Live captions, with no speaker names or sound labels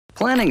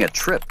Planning a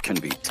trip can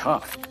be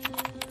tough.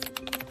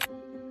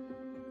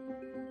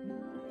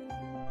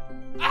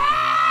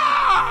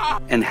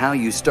 And how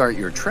you start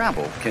your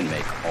travel can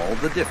make all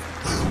the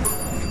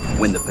difference.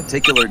 When the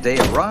particular day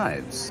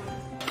arrives,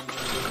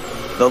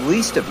 the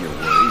least of your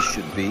worries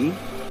should be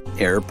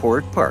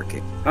airport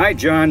parking. Hi,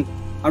 John.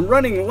 I'm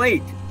running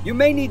late. You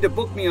may need to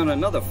book me on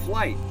another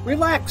flight.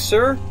 Relax,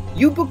 sir.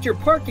 You booked your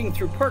parking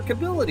through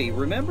Parkobility,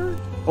 remember?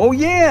 Oh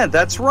yeah,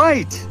 that's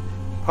right.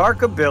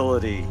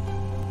 Parkobility.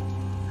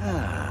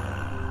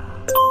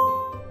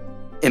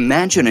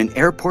 Imagine an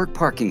airport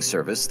parking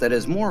service that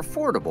is more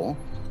affordable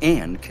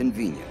and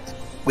convenient.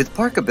 With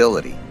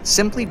Parkobility,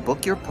 simply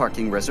book your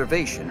parking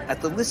reservation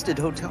at the listed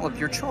hotel of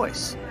your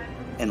choice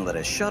and let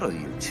us shuttle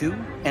you to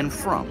and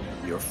from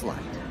your flight.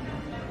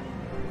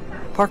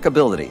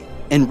 Parkobility,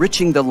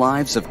 enriching the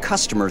lives of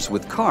customers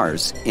with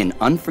cars in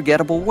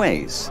unforgettable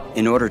ways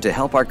in order to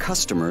help our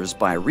customers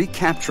by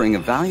recapturing a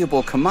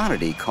valuable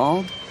commodity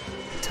called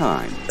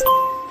time.